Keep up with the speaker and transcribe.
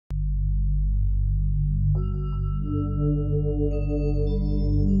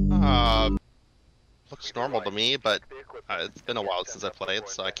Looks normal to me, but it's been a while since I played,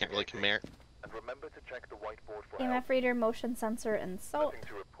 so I can't really compare. EMF reader, motion sensor, and salt.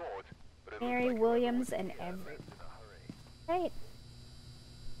 Mary Williams and every. Right.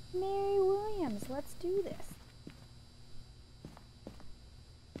 Mary Williams, let's do this.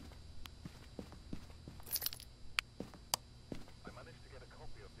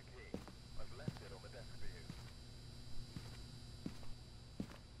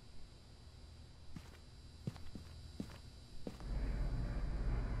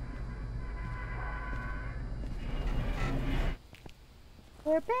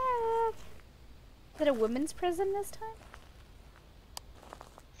 We're back! Is it a women's prison this time?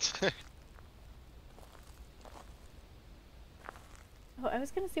 Oh, I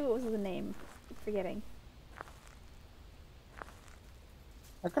was gonna see what was the name. Keep forgetting.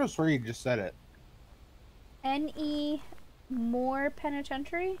 I could have sworn you just said it. N.E. Moore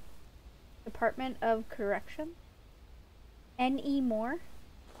Penitentiary? Department of Correction? N.E. Moore?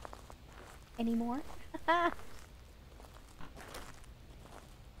 Any more?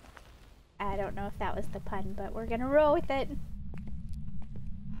 I don't know if that was the pun, but we're gonna roll with it.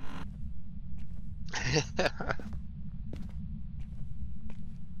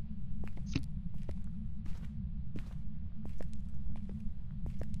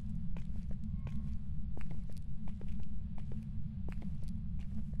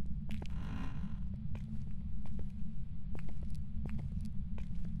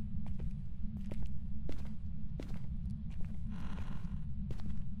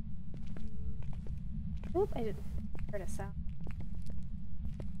 Oop, I just heard a sound.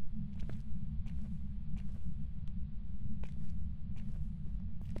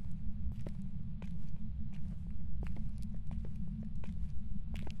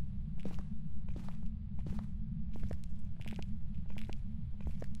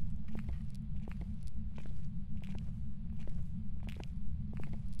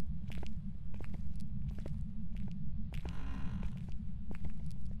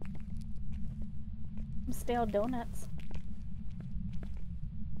 Stale donuts.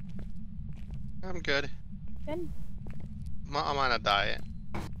 I'm good. Good. I'm on a diet.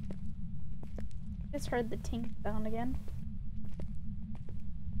 Just heard the tink sound again.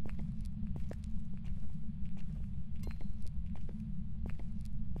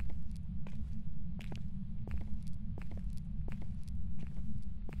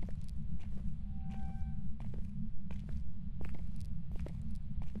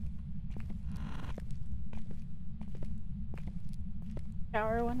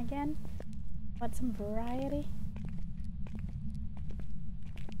 Shower one again. Want some variety?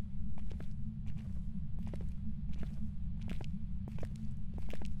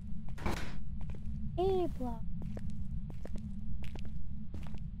 A block.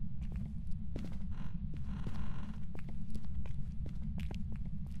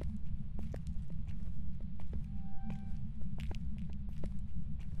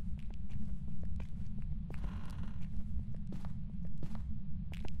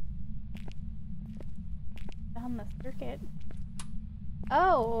 On the circuit.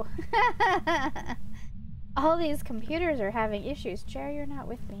 Oh! All these computers are having issues. Jerry, you're not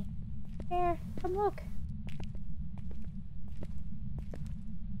with me. Here, come look.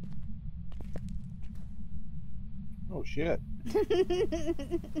 Oh shit.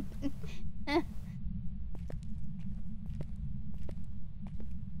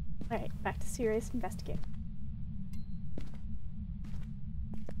 Alright, back to serious investigating.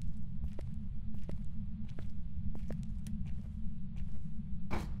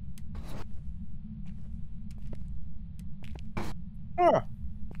 Oh,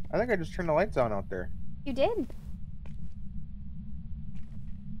 I think I just turned the lights on out there. You did.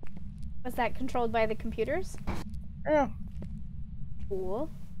 Was that controlled by the computers? Yeah. Cool.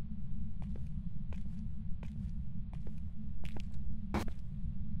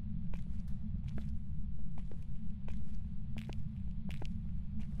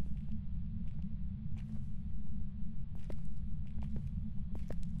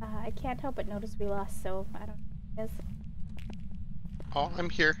 I can't help but notice we lost, so I don't know what it is. Oh, I'm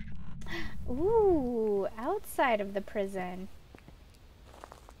here. Ooh, outside of the prison.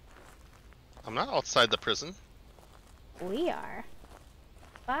 I'm not outside the prison. We are.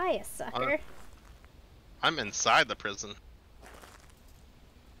 Bye, a sucker. I'm inside the prison.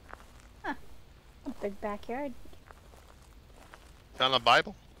 Huh. A big backyard. Found a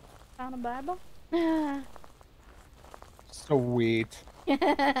Bible. Found a Bible? Sweet.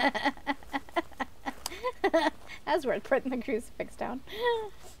 That's worth putting the crucifix down.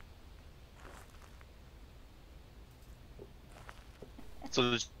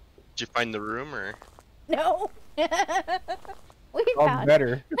 So did you find the room, or? No. We Oh, found.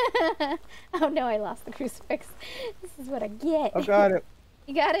 better. Oh no, I lost the crucifix. This is what I get. I got it.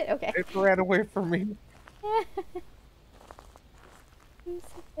 You got it? Okay. It ran away from me.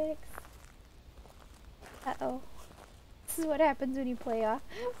 Crucifix. Uh-oh. This is what happens when you play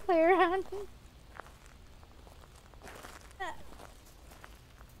around.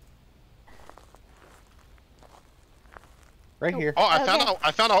 Right here. Oh,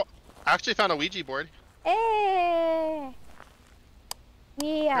 I actually found a Ouija board. Hey!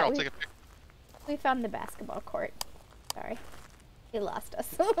 Here, Yeah, I'll take a picture. we found the basketball court. Sorry. You lost us.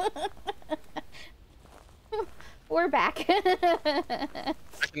 We're back. I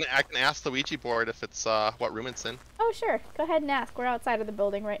can ask the Ouija board if it's what room it's in. Oh, sure. Go ahead and ask. We're outside of the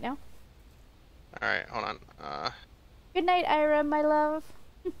building right now. All right, hold on. Good night, Ira, my love.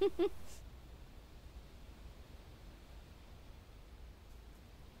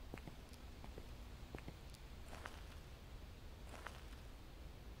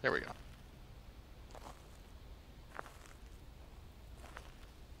 There we go.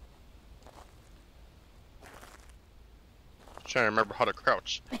 Trying to remember how to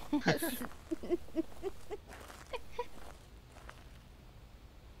crouch.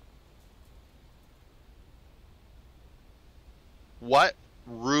 What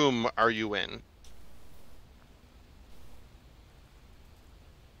room are you in?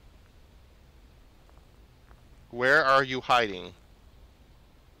 Where are you hiding?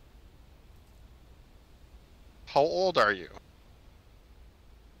 How old are you?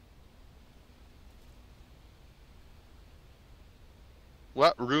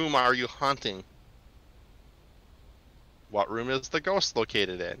 What room are you haunting? What room is the ghost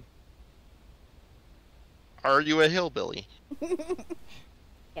located in? Are you a hillbilly?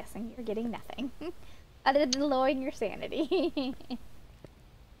 Guessing you're getting nothing. Other than lowering your sanity.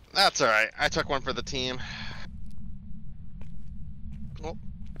 That's alright. I took one for the team. Oh,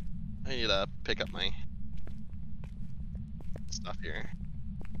 I need to pick up my stuff here.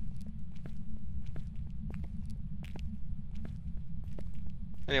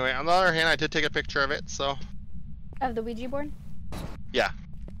 Anyway, on the other hand, I did take a picture of it, so... Of the Ouija board? Yeah.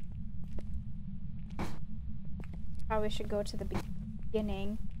 Probably should go to the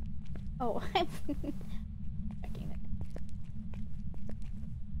beginning. Oh, I'm checking it.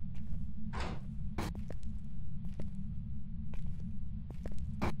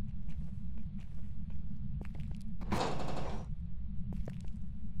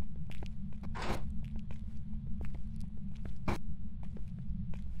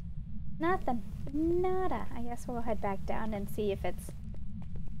 Nothing. Nada. I guess we'll head back down and see if it's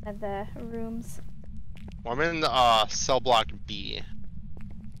one of the rooms. Well, I'm in the cell block B.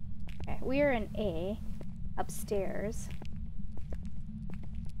 Okay, we are in A, upstairs.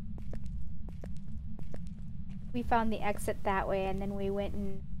 We found the exit that way, and then we went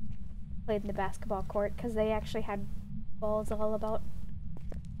and played in the basketball court because they actually had balls all about.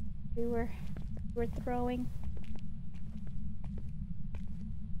 We were throwing.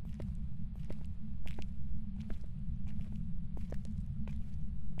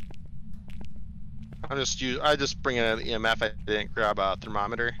 I just bring in an EMF. I didn't grab a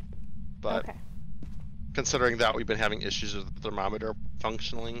thermometer, but Okay. considering that we've been having issues with the thermometer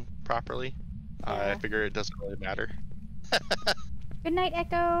functioning properly, I Yeah. figure it doesn't really matter. Good night,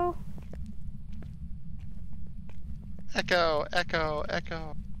 Echo. Echo, echo,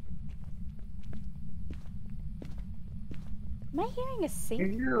 echo. Am I hearing a I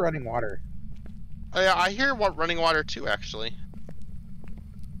sink? hear running water. Oh yeah, I hear running water too, actually.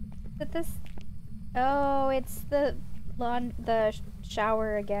 Is it this? Oh, it's the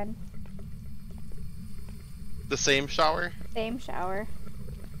shower again. The same shower? Same shower.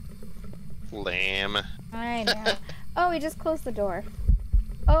 Lame. I know. Oh, we just closed the door.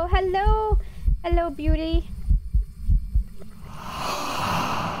 Oh, hello! Hello, beauty.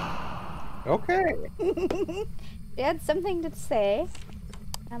 Okay. She had something to say.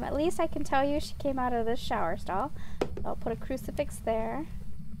 At least I can tell you she came out of the shower stall. I'll put a crucifix there.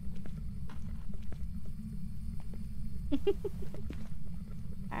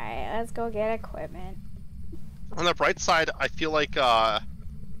 Alright, let's go get equipment. On the bright side, I feel like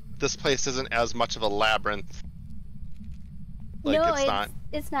this place isn't as much of a labyrinth. Like, no, it's not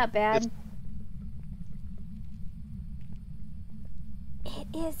not bad. It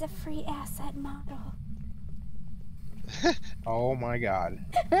is a free asset model. Oh my god.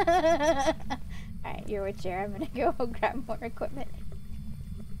 Alright, you're with Jer. I'm gonna go grab more equipment.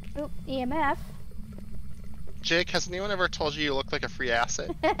 Oop, EMF. Jake, has anyone ever told you look like a free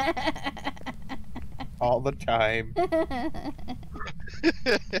asset? All the time.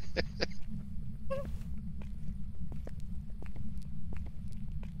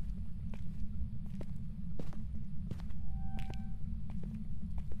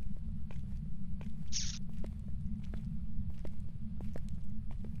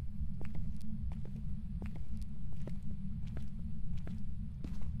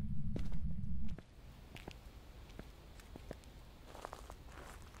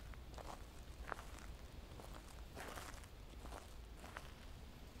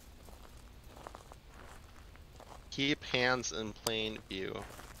 Keep hands in plain view.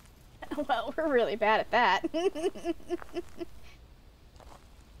 Well, we're really bad at that.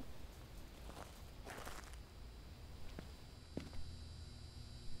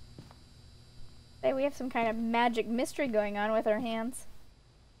 Say we have some kind of magic mystery going on with our hands.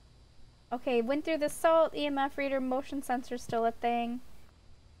 Okay, went through the salt, EMF reader, motion sensor still a thing.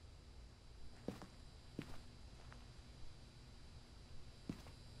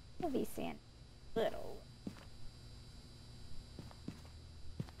 Movie sand. Little.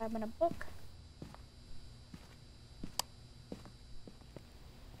 Grabbing a book.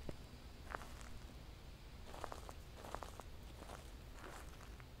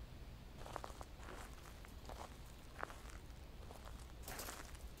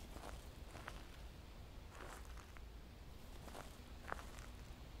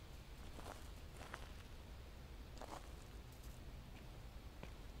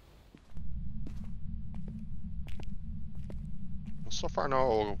 So far,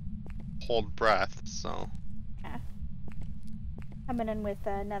 no hold breath, so. Yeah. Coming in with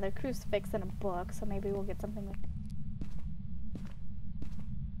another crucifix and a book, so maybe we'll get something with.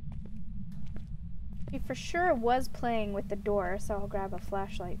 He for sure was playing with the door, so I'll grab a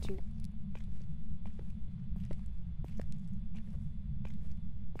flashlight too.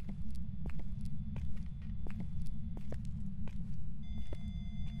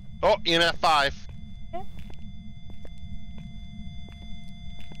 Oh, EMF 5. Okay.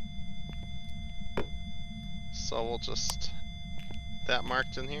 So we'll just that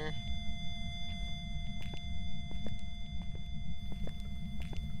marked in here.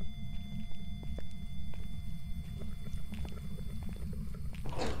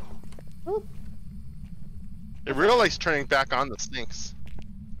 Oop. It really likes turning back on the sinks.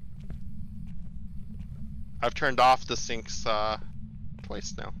 I've turned off the sinks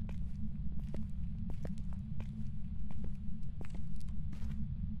twice now.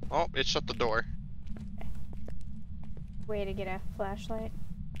 Oh, it shut the door. Way to get a flashlight.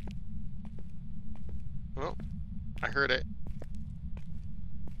 Oh, I heard it.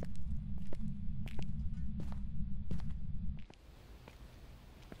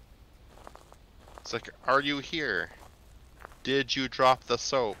 It's like, are you here? Did you drop the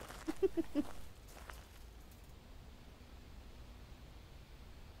soap?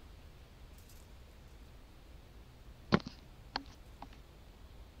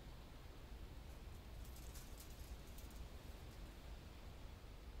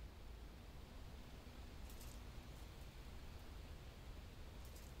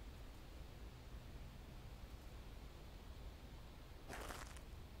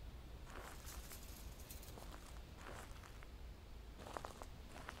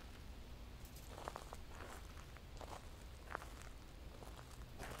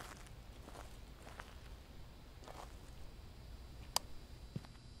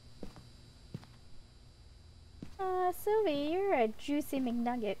 Sylvie, you're a juicy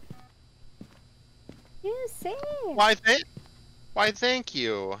McNugget. Juicy! Why thank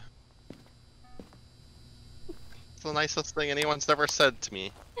you. It's the nicest thing anyone's ever said to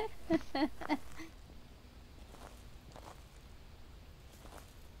me.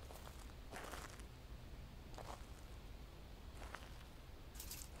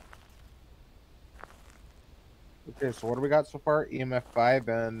 Okay, so what do we got so far? EMF 5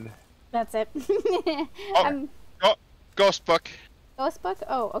 and... That's it. Oh, ghost book. Ghost book?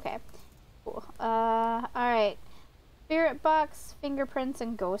 Oh, okay. Cool. Alright. Spirit box, fingerprints,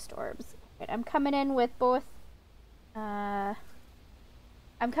 and ghost orbs. Right, I'm coming in with both the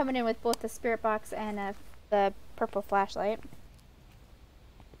spirit box and the purple flashlight.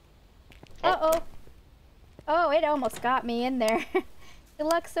 Uh-oh. Oh, it almost got me in there. Good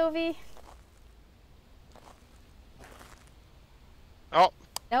luck, Sylvie. Oh.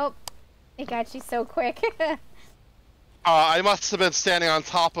 Nope. It got you so quick. I must have been standing on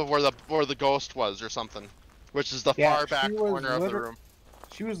top of where the ghost was or something, which is the far back corner of the room.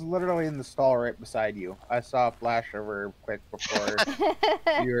 She was literally in the stall right beside you. I saw a flash of her quick before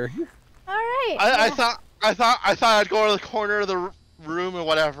you were. All right. I thought I'd go to the corner of the room and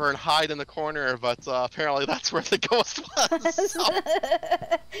whatever and hide in the corner, but apparently that's where the ghost was. So.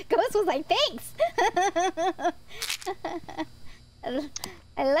 Ghost was like, thanks.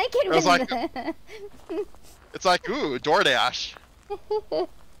 I like it. It's like, it's like, ooh, DoorDash.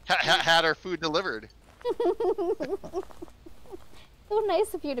 Had her food delivered. So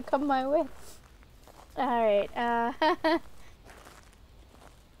nice of you to come my way. Alright,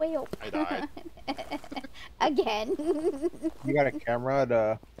 way up. I died. Again. You got a camera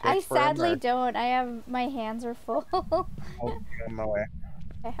to I take for him, sadly or... don't. My hands are full. Oh, on my way.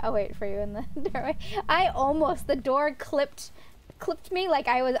 Okay, I'll wait for you in the doorway. The door clipped me. Like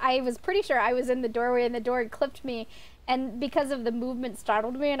I was pretty sure I was in the doorway and the door clipped me, and because of the movement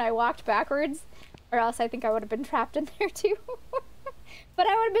startled me and I walked backwards, or else I think I would have been trapped in there too. But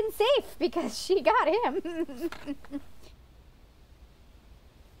I would have been safe because she got him.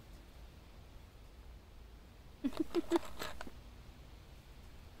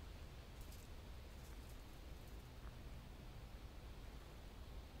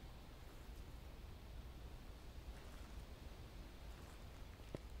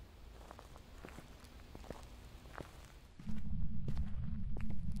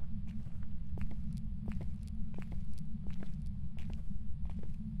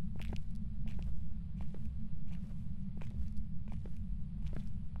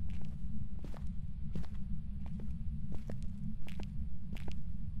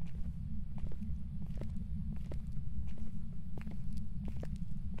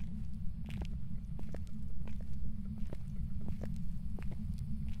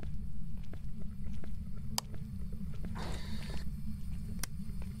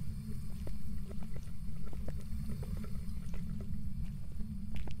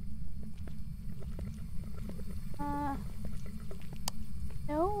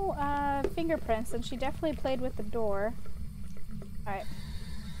 No, fingerprints, and she definitely played with the door. Alright.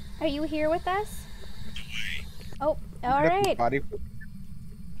 Are you here with us? Oh, alright.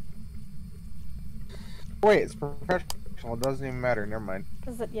 Wait, it's professional. It doesn't even matter. Never mind.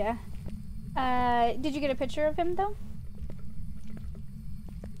 Is it? Yeah. Did you get a picture of him, though?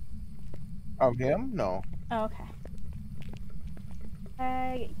 Of him? No. Oh,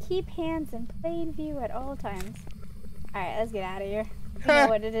 okay. Keep hands in plain view at all times. Alright, let's get out of here. You know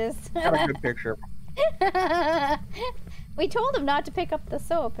what it is. Got a good picture. We told him not to pick up the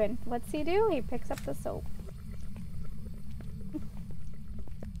soap, and what's he do? He picks up the soap.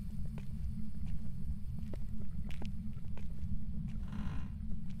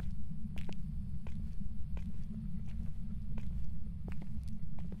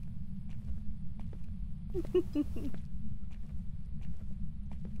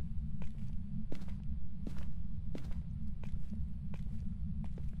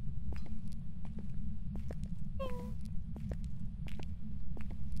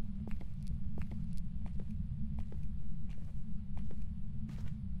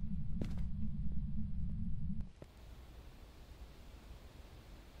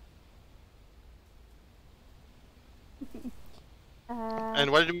 And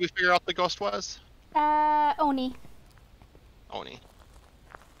what did we figure out the ghost was? Oni. Oni.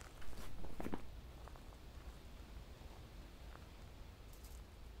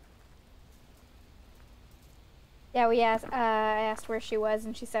 Yeah, I asked where she was,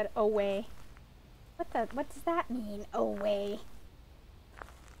 and she said, away. What does that mean, away?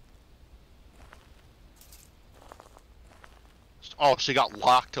 Oh, she got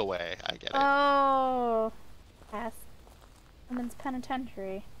locked away. I get it. Oh. Yes. Women's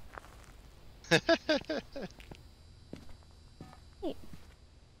penitentiary. Hey.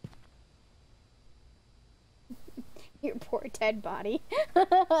 Your poor dead body.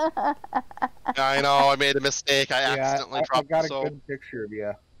 I know, I made a mistake. I accidentally dropped the soap. I got a good picture of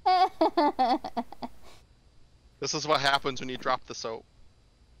you. This is what happens when you drop the soap.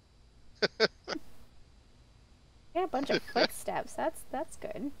 Yeah, a bunch of footsteps. That's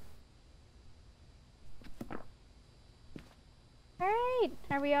good. Alright,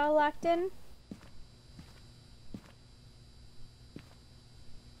 are we all locked in?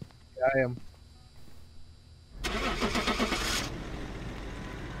 Yeah, I am.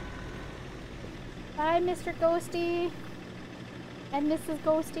 Bye, Mr. Ghosty. And Mrs.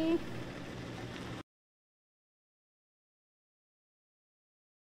 Ghosty.